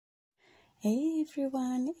Hey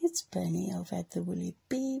everyone, it's Bernie over at the Woolly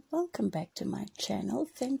Bee. Welcome back to my channel.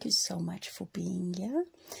 Thank you so much for being here.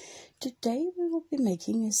 Today we will be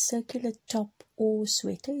making a circular top or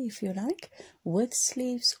sweater, if you like, with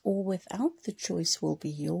sleeves or without. The choice will be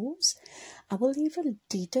yours. I will leave a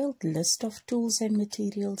detailed list of tools and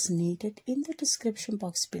materials needed in the description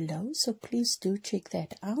box below, so please do check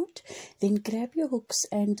that out. Then grab your hooks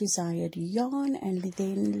and desired yarn and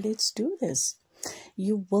then let's do this.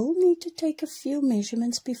 You will need to take a few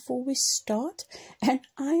measurements before we start, and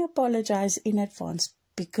I apologize in advance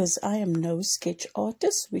because I am no sketch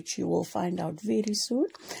artist, which you will find out very soon,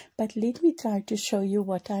 but let me try to show you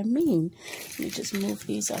what I mean. Let me just move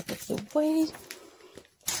these out of the way.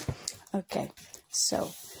 Okay,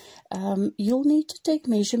 so you'll need to take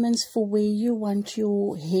measurements for where you want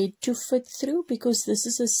your head to fit through, because this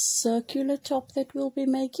is a circular top that we'll be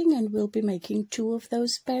making, and we'll be making 2 of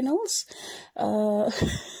those panels.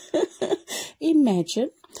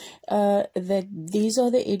 Imagine that these are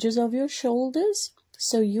the edges of your shoulders.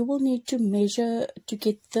 So you will need to measure to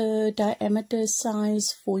get the diameter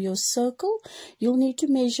size for your circle. You'll need to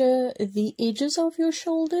measure the edges of your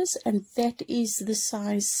shoulders, and that is the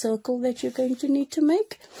size circle that you're going to need to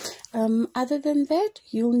make. Other than that,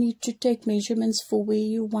 you'll need to take measurements for where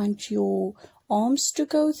you want your arms to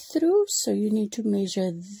go through. So you need to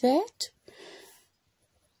measure that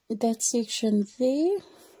section there.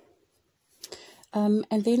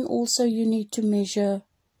 And then also you need to measure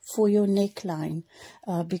for your neckline,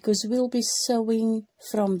 because we'll be sewing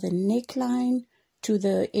from the neckline to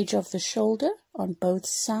the edge of the shoulder on both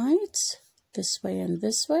sides, this way and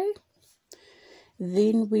this way.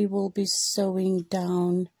 Then we will be sewing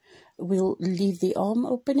down, we'll leave the arm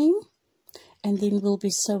opening, and then we'll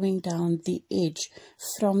be sewing down the edge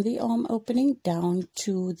from the arm opening down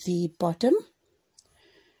to the bottom,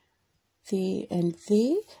 there and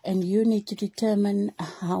there, and you need to determine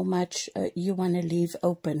how much you want to leave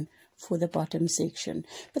open for the bottom section.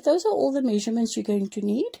 But those are all the measurements you're going to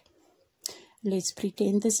need. Let's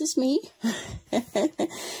pretend this is me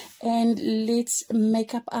and let's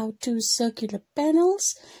make up our 2 circular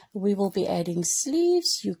panels. We will be adding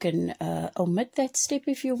sleeves. You can omit that step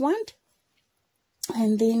if you want,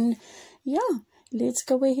 and then yeah, let's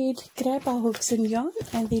go ahead, grab our hooks and yarn,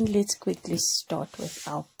 and then let's quickly start with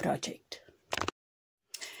our project.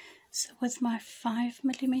 So with my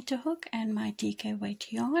 5mm hook and my DK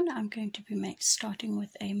weight yarn, I'm going to be starting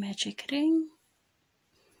with a magic ring.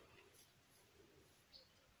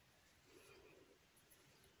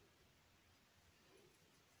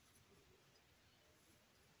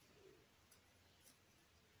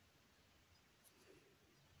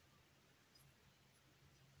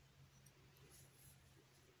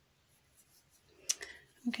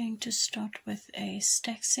 I'm going to start with a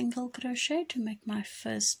stack single crochet to make my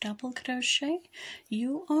first double crochet.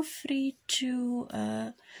 You are free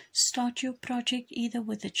to start your project either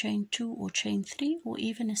with a chain 2 or chain 3, or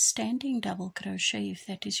even a standing double crochet if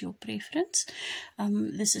that is your preference.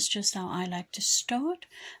 This is just how I like to start.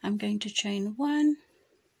 I'm going to chain 1,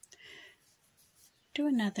 do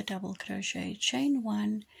another double crochet, chain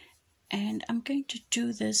 1, and I'm going to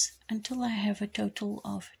do this until I have a total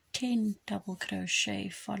of 10 double crochet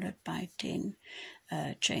followed by 10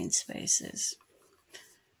 chain spaces.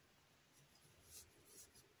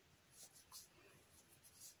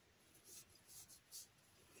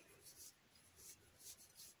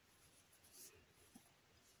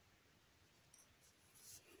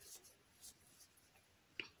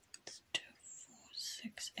 That's 2, 4,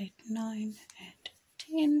 6, 8, 9, and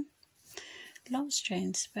 10. Last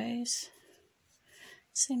chain space.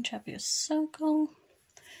 Cinch up your circle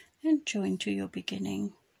and join to your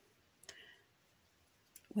beginning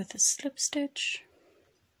with a slip stitch.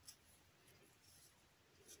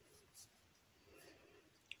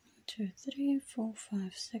 2, 3, 4,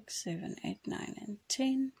 5, 6, 7, 8, 9, and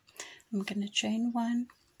 10. I'm going to chain 1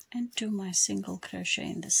 and do my single crochet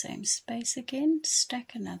in the same space again,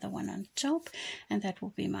 stack another one on top, and that will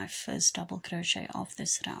be my first double crochet of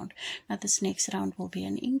this round. Now this next round will be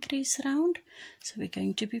an increase round, so we're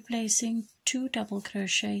going to be placing 2 double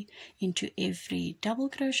crochet into every double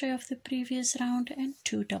crochet of the previous round and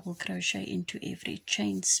 2 double crochet into every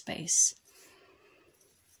chain space.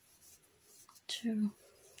 2,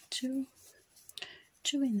 2,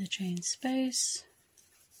 2 in the chain space,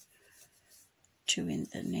 2 in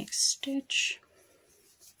the next stitch.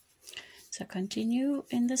 So continue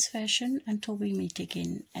in this fashion until we meet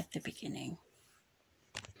again at the beginning.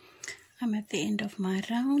 I'm at the end of my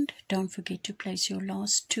round. Don't forget to place your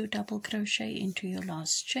last 2 double crochet into your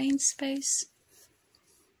last chain space.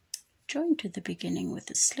 join to the beginning with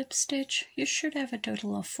a slip stitch. You should have a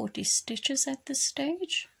total of 40 stitches at this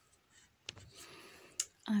stage.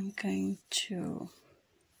 I'm going to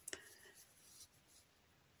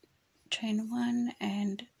chain 1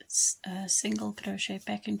 and single crochet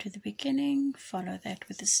back into the beginning, follow that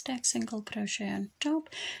with a stack single crochet on top,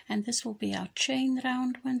 and this will be our chain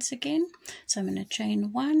round once again. So I'm going to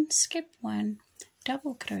chain 1, skip 1,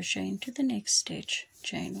 double crochet into the next stitch,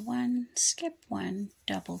 chain 1, skip 1,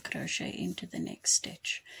 double crochet into the next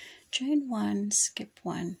stitch, chain 1, skip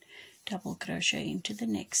 1, double crochet into the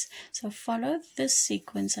next. So follow this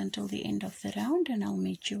sequence until the end of the round, and I'll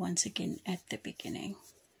meet you once again at the beginning.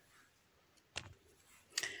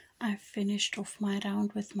 I've finished off my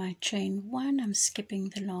round with my chain 1. I'm skipping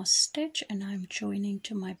the last stitch and I'm joining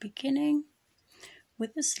to my beginning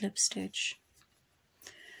with a slip stitch,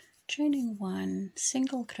 chaining 1,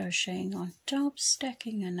 single crocheting on top,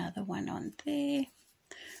 stacking another one on there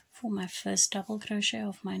for my first double crochet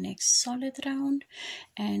of my next solid round.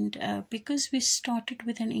 And because we started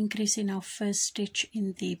with an increase in our first stitch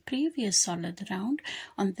in the previous solid round,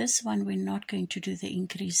 on this one we're not going to do the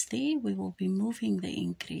increase there, we will be moving the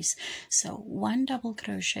increase. So 1 double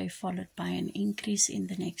crochet followed by an increase in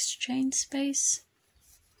the next chain space,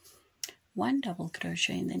 1 double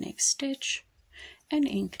crochet in the next stitch, an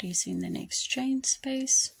increase in the next chain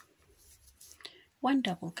space, 1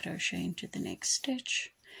 double crochet into the next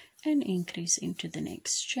stitch, an increase into the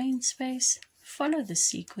next chain space. Follow the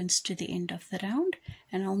sequence to the end of the round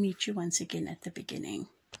and I'll meet you once again at the beginning.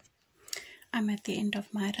 I'm at the end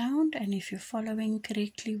of my round, and if you're following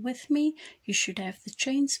correctly with me, you should have the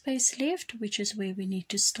chain space left, which is where we need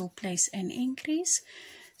to still place an increase.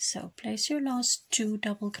 So place your last 2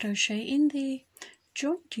 double crochet in there,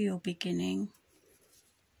 join to your beginning,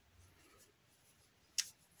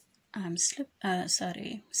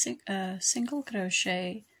 single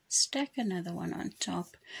crochet, stack another one on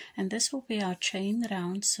top, and this will be our chain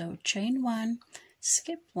round. So chain 1,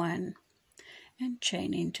 skip 1, and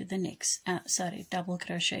chain into the next double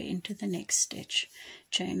crochet into the next stitch,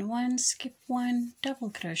 chain 1, skip 1, double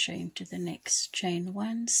crochet into the next, chain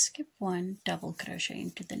 1, skip 1, double crochet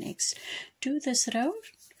into the next. Do this row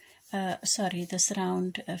this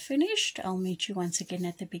round finished. I'll meet you once again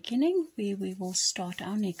at the beginning where we will start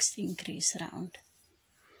our next increase round.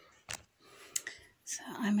 So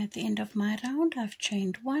I'm at the end of my round. I've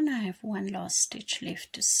chained 1, I have 1 last stitch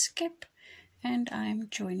left to skip, and I'm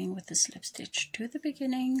joining with the slip stitch to the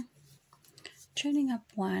beginning, chaining up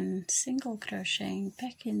 1, single crocheting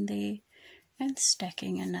back in there, and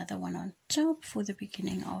stacking another one on top for the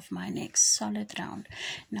beginning of my next solid round.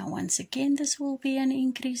 Now once again this will be an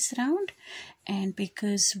increase round, and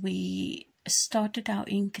because we started our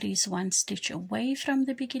increase 1 stitch away from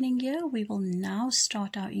the beginning here, we will now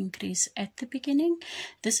start our increase at the beginning.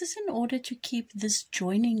 This is in order to keep this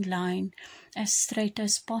joining line as straight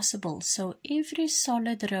as possible. So every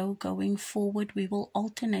solid row going forward, we will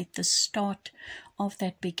alternate the start of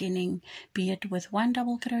that beginning, be it with 1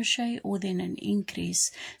 double crochet or then an increase.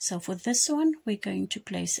 So for this one, we're going to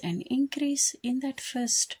place an increase in that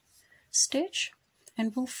first stitch,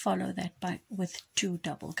 and we'll follow that with 2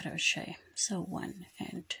 double crochet. So 1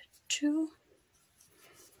 and 2,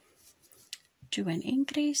 do an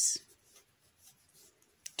increase,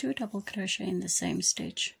 2 double crochet in the same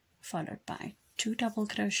stitch, followed by 2 double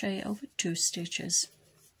crochet over 2 stitches,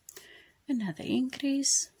 another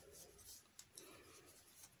increase,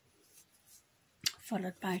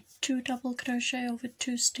 followed by 2 double crochet over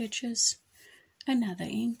 2 stitches, another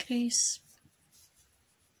increase,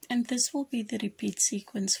 and this will be the repeat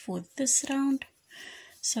sequence for this round.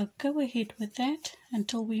 So go ahead with that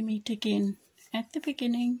until we meet again at the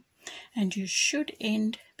beginning, and you should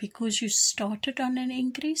end, because you started on an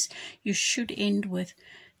increase, you should end with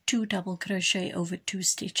 2 double crochet over 2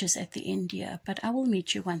 stitches at the end here, but I will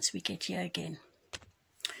meet you once we get here again.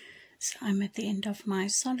 So I'm at the end of my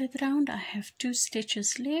solid round. I have 2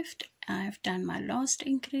 stitches left. I've done my last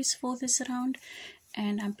increase for this round,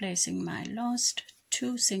 and I'm placing my last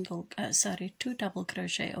 2 double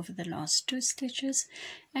crochet over the last 2 stitches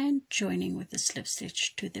and joining with the slip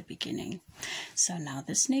stitch to the beginning. So now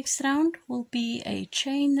this next round will be a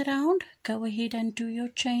chain round. Go ahead and do your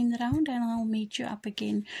chain round, and I'll meet you up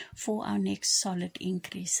again for our next solid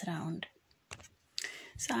increase round.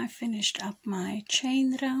 So I finished up my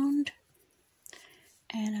chain round,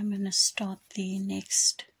 and I'm going to start the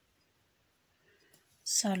next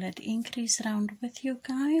solid increase round with you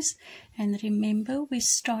guys. And remember, we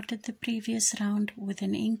started the previous round with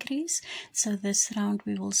an increase, so this round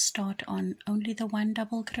we will start on only the 1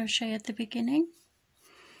 double crochet at the beginning,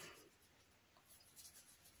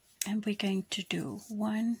 and we're going to do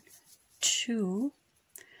 1, 2,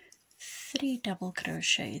 3 double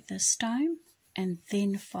crochet this time, and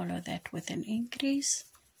then follow that with an increase.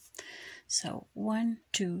 So 1,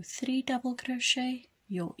 2, 3 double crochet,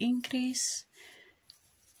 your increase,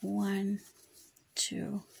 1,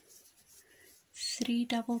 2, 3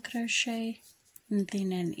 double crochet, and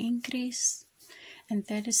then an increase, and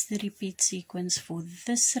that is the repeat sequence for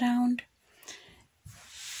this round.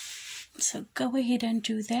 So go ahead and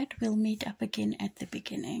do that. We'll meet up again at the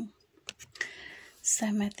beginning. So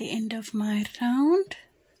I'm at the end of my round,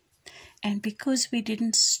 and because we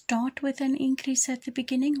didn't start with an increase at the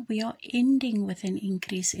beginning, we are ending with an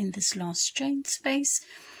increase in this last chain space.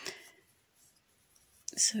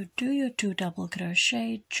 So do your 2 double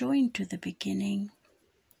crochet, join to the beginning,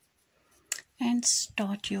 and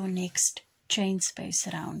start your next chain space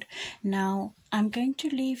round. Now I'm going to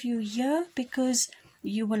leave you here because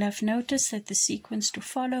you will have noticed that the sequence to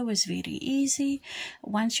follow is very easy.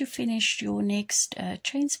 Once you finish your next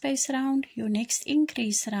chain space round, your next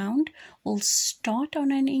increase round will start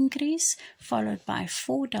on an increase followed by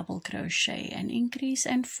 4 double crochet, an increase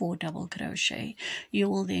and 4 double crochet. You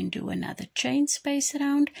will then do another chain space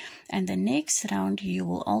round, and the next round you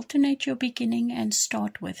will alternate your beginning and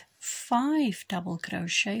start with 5 double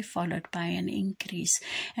crochet followed by an increase,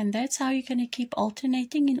 and that's how you're going to keep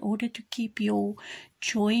alternating in order to keep your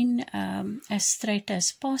join as straight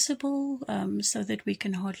as possible, so that we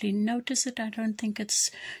can hardly notice it. I don't think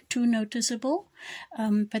it's too noticeable,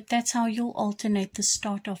 but that's how you'll alternate the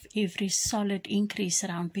start of every solid increase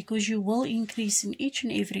round, because you will increase in each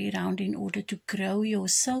and every round in order to grow your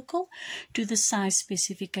circle to the size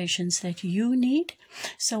specifications that you need.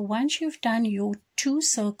 So once you've done your 2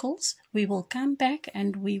 circles, we will come back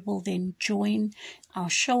and we will then join our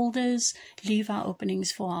shoulders, leave our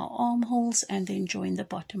openings for our armholes, and then join the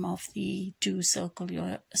bottom of the 2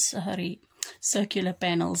 circular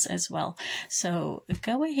panels as well. So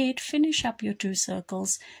go ahead, finish up your 2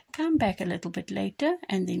 circles, come back a little bit later,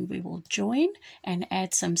 and then we will join and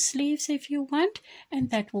add some sleeves if you want,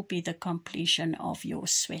 and that will be the completion of your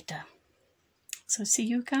sweater. So see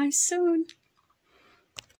you guys soon.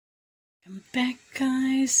 Welcome back,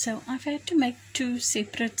 guys. So I've had to make 2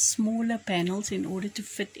 separate smaller panels in order to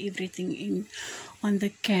fit everything in on the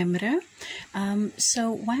camera.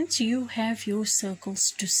 So once you have your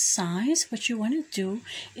circles to size, what you want to do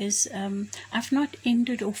is, I've not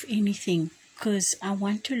ended off anything because I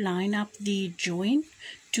want to line up the join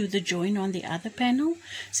to the join on the other panel.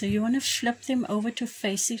 So you want to flip them over to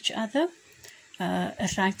face each other,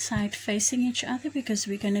 right side facing each other, because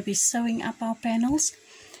we're going to be sewing up our panels.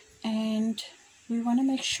 And we want to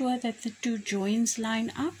make sure that the 2 joins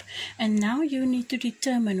line up. And now you need to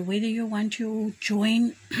determine whether you want your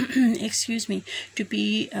join excuse me, to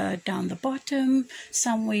be down the bottom,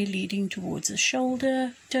 somewhere leading towards the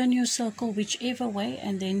shoulder. Turn your circle whichever way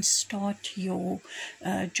and then start your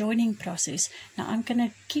joining process. Now I'm going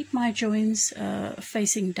to keep my joins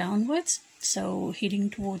facing downwards, so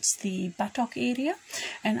heading towards the buttock area,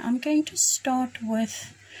 and I'm going to start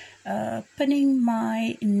with pinning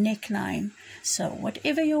my neckline. So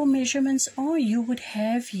whatever your measurements are, you would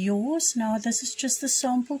have yours. Now this is just the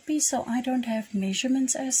sample piece, so I don't have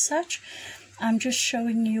measurements as such. I'm just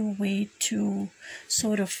showing you where to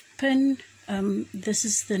sort of pin. This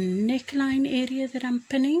is the neckline area that I'm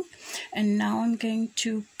pinning, and now I'm going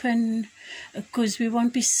to pin, because we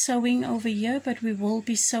won't be sewing over here, but we will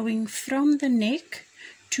be sewing from the neck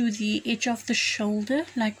to the edge of the shoulder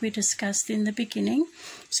like we discussed in the beginning.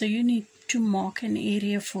 So you need to mark an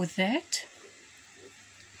area for that.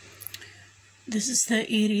 This is the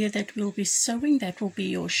area that we'll be sewing. That will be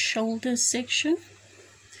your shoulder section.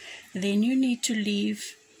 Then you need to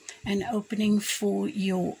leave an opening for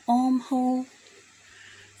your armhole,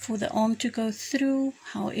 for the arm to go through,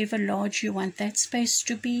 however large you want that space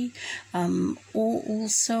to be, or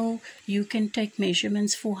also you can take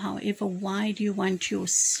measurements for however wide you want your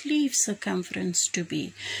sleeve circumference to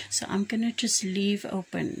be. So I'm going to just leave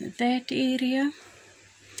open that area.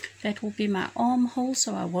 That will be my armhole,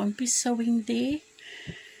 so I won't be sewing there.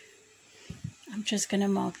 I'm just going to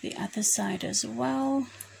mark the other side as well.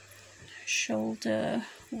 Shoulder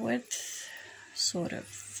width, sort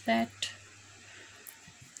of that.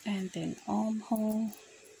 And then armhole,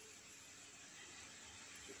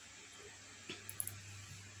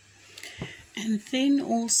 and then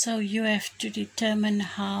also you have to determine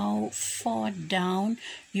how far down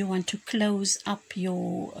you want to close up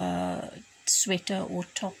your sweater or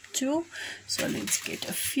top to. So let's get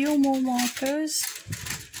a few more markers,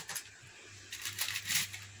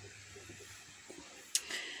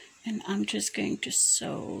 and I'm just going to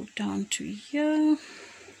sew down to here.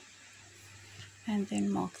 and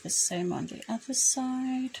then mark the same on the other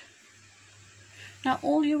side. Now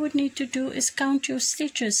all you would need to do is count your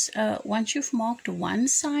stitches. Once you've marked one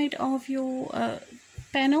side of your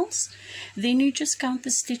panels, then you just count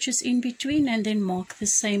the stitches in between and then mark the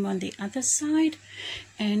same on the other side,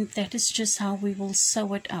 and that is just how we will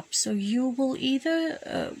sew it up. So you will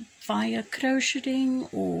either via crocheting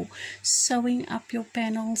or sewing up your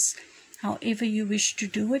panels, however you wish to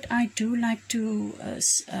do it. I do like to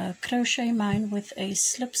crochet mine with a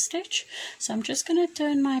slip stitch. So I'm just going to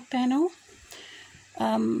turn my panel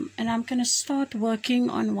and I'm going to start working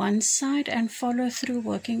on one side and follow through,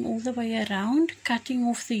 working all the way around, cutting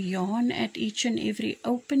off the yarn at each and every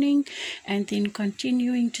opening, and then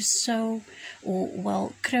continuing to sew or,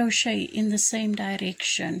 well, crochet in the same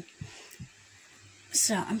direction.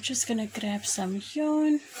 So I'm just going to grab some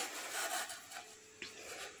yarn.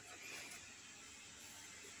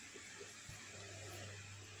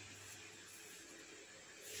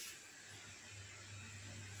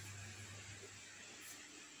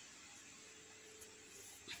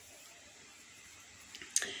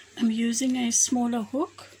 I'm using a smaller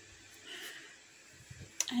hook,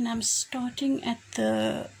 and I'm starting at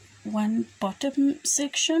the one bottom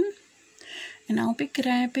section, and I'll be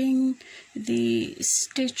grabbing the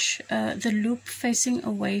stitch, the loop facing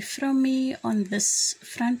away from me on this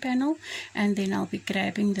front panel, and then I'll be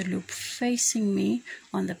grabbing the loop facing me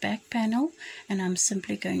on the back panel, and I'm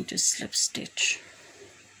simply going to slip stitch.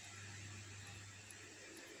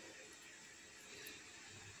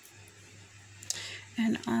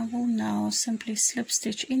 And I will now simply slip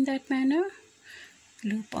stitch in that manner,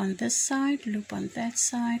 loop on this side, loop on that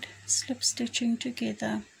side, slip stitching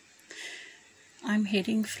together. I'm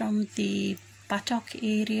heading from the buttock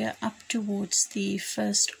area up towards the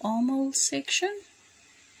first armhole section.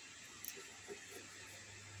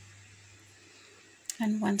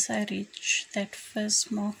 And once I reach that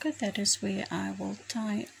first marker, that is where I will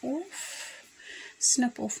tie off,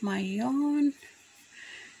 snip off my yarn.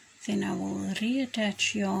 Then I will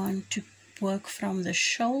reattach yarn to work from the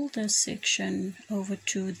shoulder section over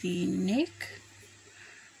to the neck.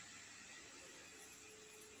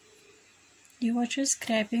 You are just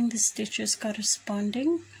grabbing the stitches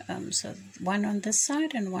corresponding, so one on this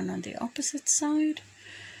side and one on the opposite side.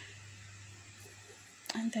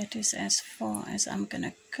 And that is as far as I'm going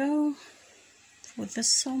to go for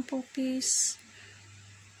this sample piece.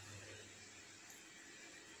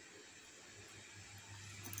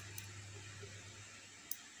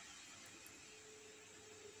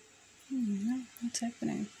 What's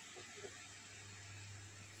happening?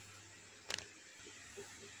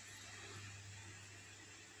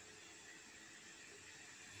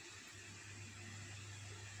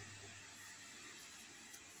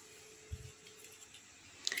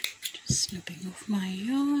 Just snipping off my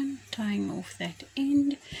yarn, tying off that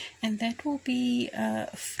end, and that will be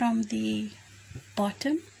from the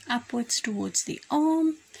bottom upwards towards the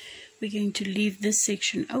arm. We're going to leave this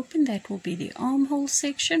section open. That will be the armhole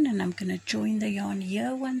section, and I'm going to join the yarn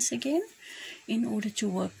here once again in order to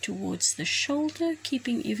work towards the shoulder,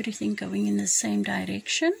 keeping everything going in the same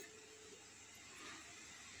direction.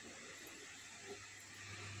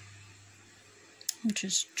 I'm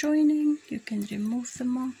just joining. You can remove the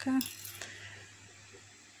marker.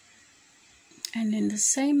 And in the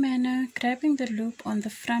same manner, grabbing the loop on the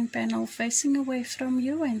front panel facing away from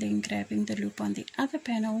you, and then grabbing the loop on the other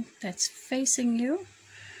panel that's facing you.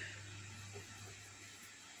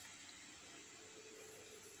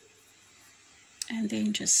 And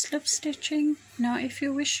then just slip stitching. Now if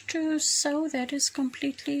you wish to sew, that is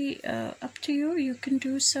completely up to you. You can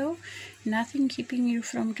do so. Nothing keeping you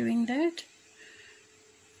from doing that.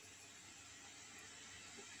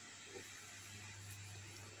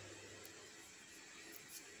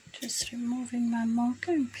 Just removing my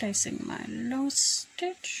marker and placing my last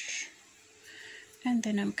stitch, and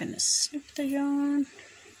then I'm going to slip the yarn,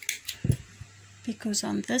 because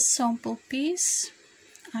on this sample piece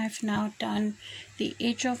I've now done the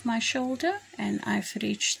edge of my shoulder and I've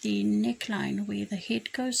reached the neckline where the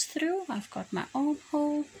head goes through. I've got my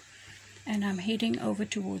armhole, and I'm heading over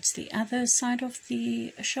towards the other side of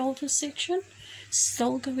the shoulder section,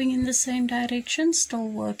 still going in the same direction, still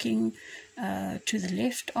working to the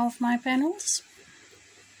left of my panels.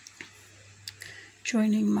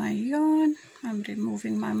 Joining my yarn, I'm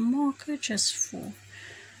removing my marker just for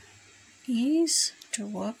ease to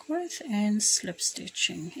work with, and slip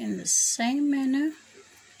stitching in the same manner,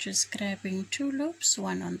 just grabbing two loops,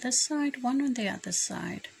 one on this side, one on the other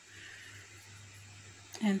side,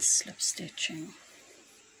 and slip stitching.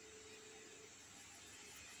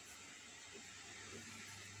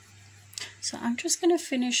 So I'm just going to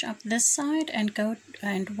finish up this side and go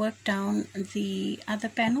and work down the other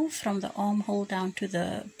panel from the armhole down to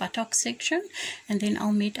the buttock section, and then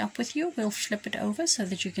I'll meet up with you. We'll flip it over so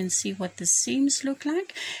that you can see what the seams look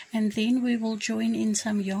like, and then we will join in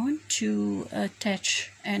some yarn to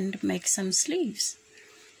attach and make some sleeves.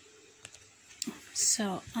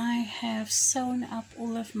 So I have sewn up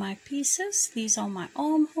all of my pieces. These are my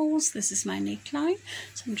armholes, this is my neckline.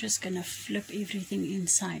 So I'm just going to flip everything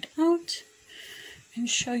inside out and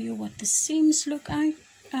show you what the seams look like.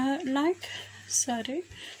 Sorry.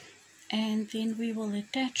 And then we will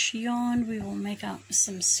attach yarn. We will make out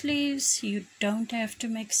some sleeves. You don't have to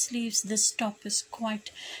make sleeves. This top is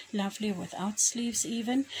quite lovely without sleeves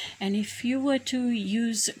even. And if you were to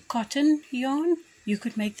use cotton yarn, you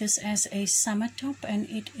could make this as a summer top, and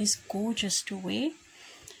it is gorgeous to wear.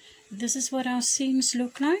 This is what our seams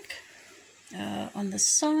look like on the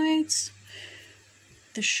sides,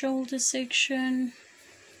 the shoulder section,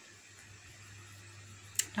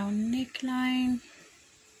 our neckline.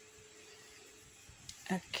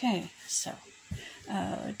 Okay, so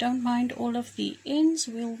don't mind all of the ends,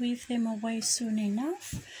 we'll weave them away soon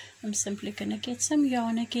enough. I'm simply going to get some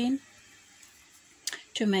yarn again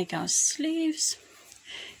to make our sleeves.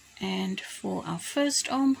 And for our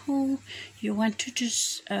first armhole, you want to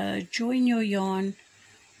just join your yarn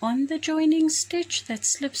on the joining stitch, that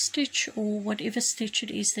slip stitch or whatever stitch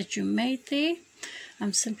it is that you made there.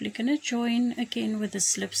 I'm simply going to join again with a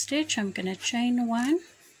slip stitch. I'm going to chain one,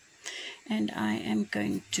 and I am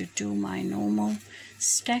going to do my normal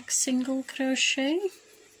stack single crochet.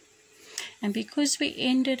 And because we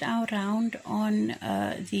ended our round on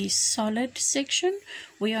the solid section,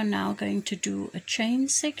 we are now going to do a chain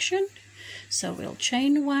section. So we'll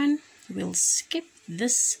chain one, we'll skip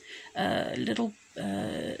this little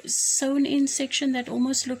sewn in section that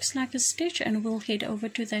almost looks like a stitch, and we'll head over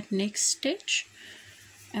to that next stitch,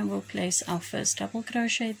 and we'll place our first double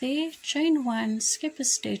crochet there, chain one, skip a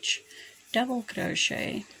stitch, double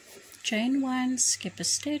crochet, chain one, skip a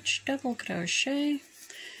stitch, double crochet.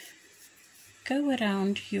 Go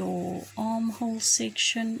around your armhole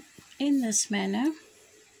section in this manner,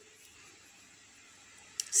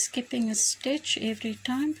 skipping a stitch every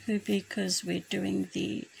time because we're doing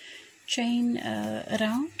the chain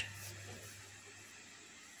around.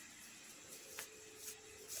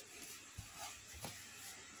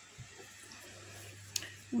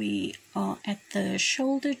 We are at the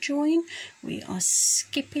shoulder join. We are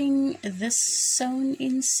skipping this sewn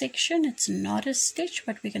in section. It's not a stitch,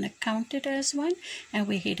 but we're going to count it as one, and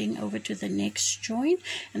we're heading over to the next join.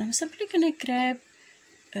 And I'm simply going to grab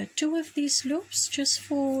two of these loops just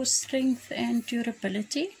for strength and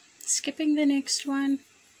durability, skipping the next one.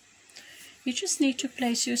 You just need to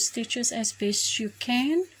place your stitches as best you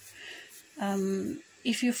can.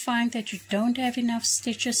 If you find that you don't have enough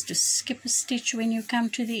stitches to skip a stitch when you come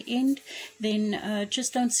to the end, then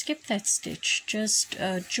just don't skip that stitch. Just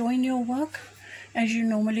join your work as you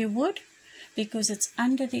normally would, because it's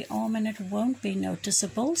under the arm and it won't be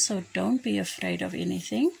noticeable, so don't be afraid of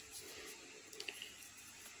anything.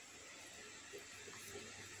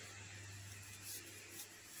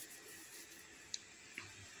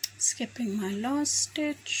 Skipping my last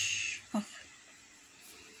stitch. Oh.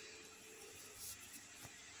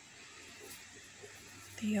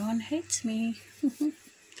 The yarn hates me.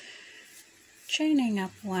 Chaining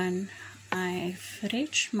up one. I've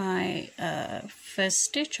reached my first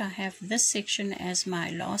stitch. I have this section as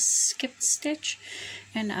my last skipped stitch,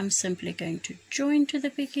 and I'm simply going to join to the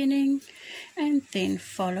beginning and then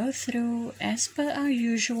follow through as per our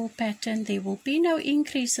usual pattern. There will be no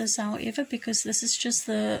increases, however, because this is just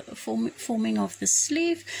the forming of the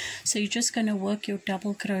sleeve. So you're just going to work your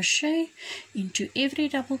double crochet into every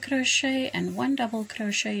double crochet and one double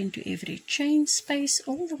crochet into every chain space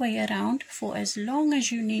all the way around for as long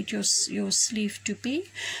as you need your sleeve to be.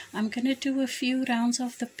 I'm going to do a few rounds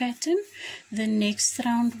of the pattern. The next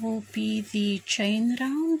round will be the chain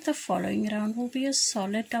round. The following round will be a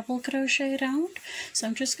solid double crochet round. So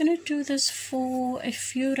I'm just going to do this for a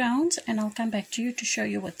few rounds, and I'll come back to you to show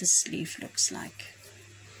you what the sleeve looks like.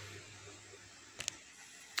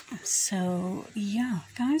 So yeah,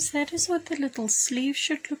 guys, that is what the little sleeve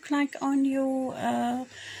should look like on your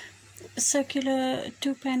circular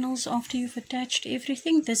 2 panels after you've attached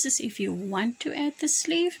everything. This is if you want to add the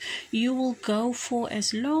sleeve. You will go for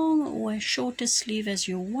as long or as short a sleeve as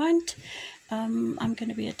you want. I'm going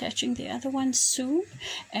to be attaching the other one soon,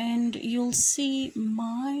 and you'll see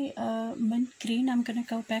my mint green. I'm going to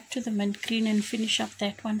go back to the mint green and finish up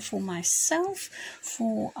that one for myself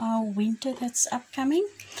for our winter that's upcoming.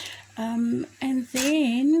 And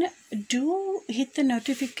then do hit the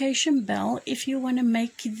notification bell if you want to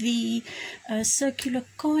make the circular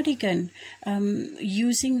cardigan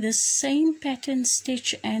using the same pattern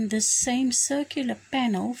stitch and the same circular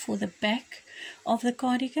panel for the back of the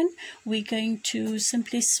cardigan. We're going to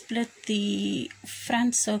simply split the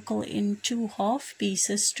front circle in 2 half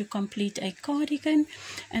pieces to complete a cardigan,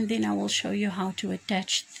 and then I will show you how to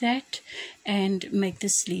attach that and make the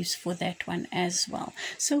sleeves for that one as well.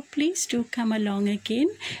 So please do come along again,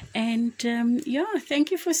 and yeah,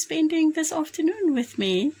 thank you for spending this afternoon with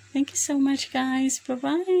me. Thank you so much, guys. Bye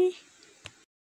bye.